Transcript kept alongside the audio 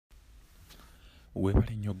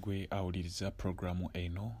Weebale nnyo gwe awuliriza pulogulaamu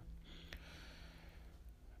eno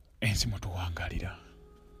ensi mwe tuwangalira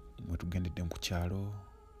mwe tugendedde ku kyalo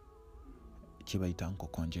kye bayita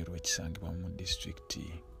Nkokonjeru ekisangibwa mu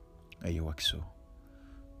disitulikiti ey'e Wakiso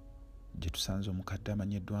gye tusanze omukadde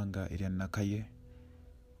amanyiddwa nga erya Nakaye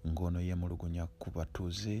ng'ono yeemulugunya ku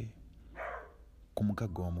batuuze ku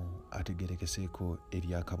mugagga omu ategeerekeseeko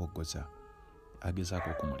erya Kabogoza agezaako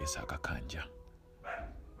okumulesa akakanja.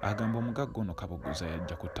 Agamba omugagga ono Kabogoza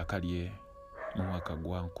yajja ku ttaka lye mu mwaka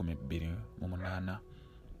gwa 2008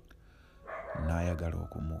 n'ayagala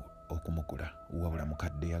okumugula wabula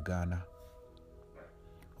mukadde yagaana.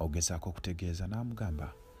 Ogezaako okutegeeza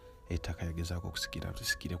n'amugamba ettaka yagezaako okusikira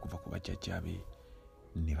tusikire kuva ku bajjajjaabe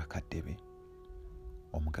ne bakadde be.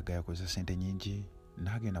 Omugagga yakoze ssente nnyingi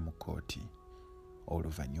n'agenda mu kkooti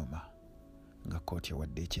oluvannyuma nga kkooti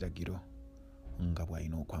ewadde ekiragiro nga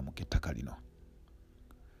bw'alina okwamuka ettaka lino.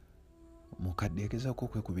 Mukadde yagezaako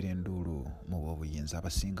okwekubira enduulu mu b'obuyinza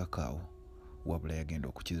abasingako awo wabula yagenda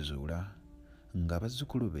okukizuula nga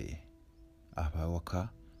bazzukulu be abawaka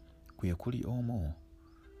kwe kuli omu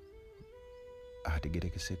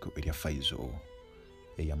ategeerekeseeko erya Faizo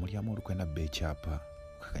eyamulyamu olukwe nabba ekyapa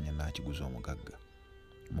kakanya n'akiguza omugagga.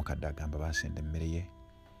 Mukadde agamba baasenda emmere ye,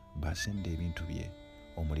 baasenda ebintu bye,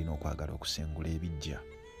 omulina okwagala okusengula ebijja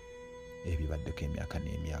ebibaddeko emyaka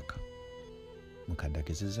n'emyaka. Mukadde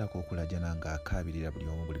agezezzaako okulajana ng'akaabirira buli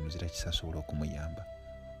omu buli muzira kisasobola okumuyamba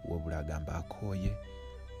wabula agamba akooye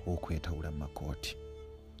okwetawula mu makooti.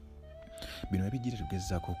 Bino ebijjire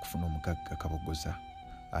tugezzaako okufuna omugagga Kabogoza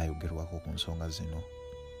ayogerwako ku nsonga zino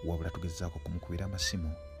wabula tugezzaako okumukubira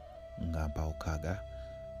amasimu nga mpaawo kaaga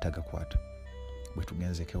tagakwata. Bwe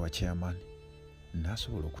tugenzeko ewa chairman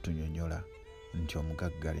n'asobola okutunyonnyola nti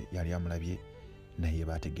omugagga yali amulabye naye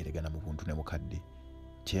baategeregana mu buntu ne mukadde.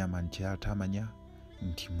 Chairman ky'atamanya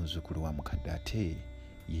nti muzzukulu wa mukadde ate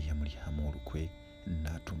ye yamulyamu olukwe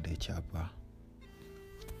n'atunda ekyapa.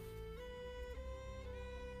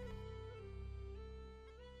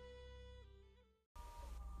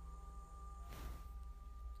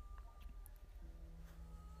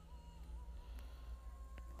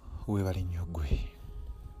 Weebale nnyo gwe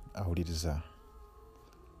awuliriza,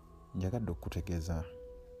 njagadde okutegeeza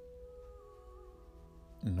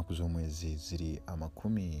ennaku z'omwezi ziri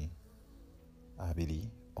 20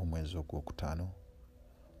 omwezi ogwokutaano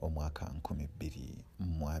omwaka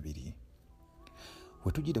 2020.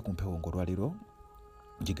 We tujjidde ku mpewo ng'olwaliro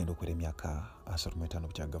gigenda okwera emyaka 35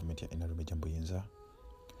 bukya gavumenti ya NRM ejja mu buyinza.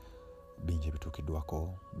 Bingi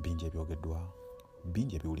ebituukiddwako, bingi ebyogeddwa,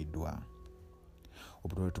 bingi ebiwuliddwa.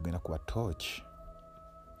 Obutwale tugenda kuba torch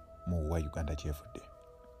mu wa Uganda gyevudde.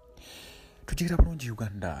 Tukigira bulungi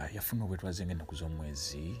Uganda yafuna obwetwaze ng'ennaku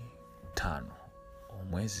z'omwezi 5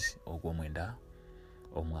 omwezi ogw'omwenda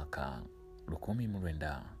omwaka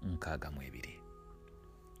 1962.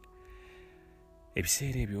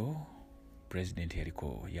 Ebiseera ebyo pulezidenti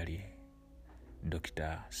yali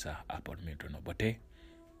Dr. Sir Apollo Milton Obote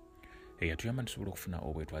eyatuyamba tusobole okufuna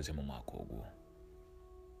obwetwaze mu mwaka ogwo.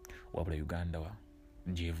 Wabula Uganda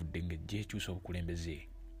gyevudde ng'egyekyusa obukulembeze.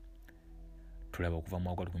 Tulaba okuva mu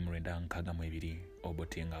mwaka 1962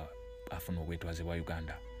 Obote nga afuna obwetwaze bwa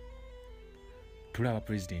Uganda. Tulaba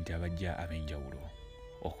pulezidenti abajja ab'enjawulo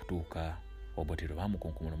okutuuka Obote lwe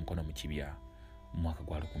baamukunkumula omukono mu kibya mu mwaka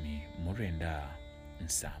gwa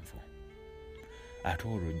 1970. Ate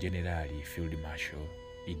olwo Generaali Field Marshal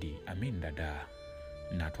Idi Amin Dada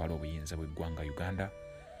n'atwala obuyinza bw'eggwanga Uganda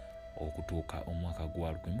okutuuka omwaka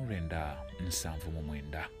gwa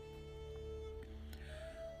 1979.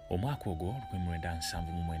 Omwaka ogwo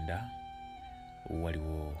 1979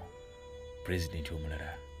 waliwo pulezidenti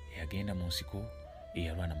omulala eyagenda mu nsiko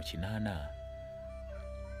eyalwana mu kinaana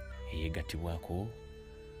eyeegattibwako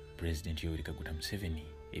pulezidenti Yoweri Kaguta Museveni.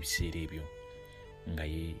 Ebiseera ebyo nga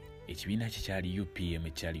ye ekibiina kye kyali UPM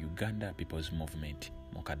ekyali Uganda People's Movement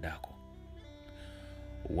mu kaddaako.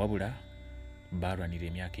 Wabula baalwanira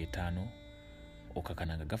emyaka 5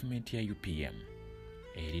 okakana nga gavumenti ya UPM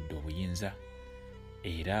eridde obuyinza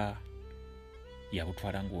era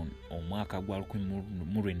yabutwala omwaka gwa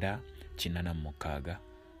 1986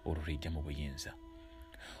 olwo lwejja mu buyinza.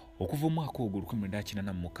 Okuva omwaka ogwo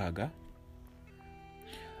 1986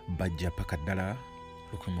 bajja paka ddala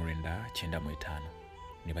 1995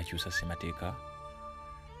 ne bakyusa ssemateeka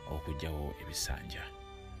okugyawo ebisanja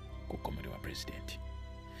ku kkomero wa pulezidenti.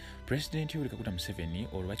 Pulezidenti Yoweri Kaguta Museveni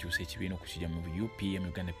olwo bakyusa ekibiina okukijja mu UPM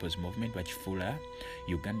Uganda People's Movement bakifuula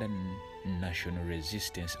Uganda National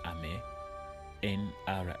Resistance Army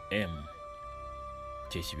NRM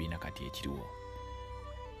kyekibiina kati ekiriwo.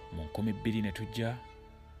 Mu 2000 ne tujja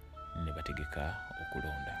ne bategeka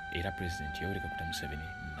okulonda era pulezidenti Yoweri Kaguta Museveni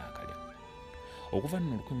n'akalya. Okuva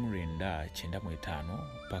nno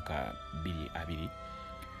 1995 paka 2020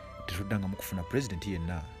 tetuddangamu kufuna pulezidenti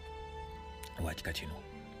yenna wa kika kino,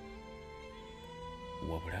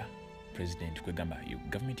 wabula pulezidenti kwegamba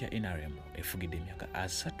gavumenti ya NRM efugidde emyaka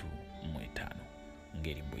 35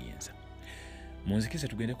 ng'eri mu buyinza. Munzikize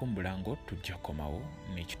tugendeko mu bulango, tujja kukomawo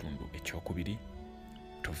n'ekitundu ekyokubiri.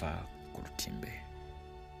 Tova ku lutimbe.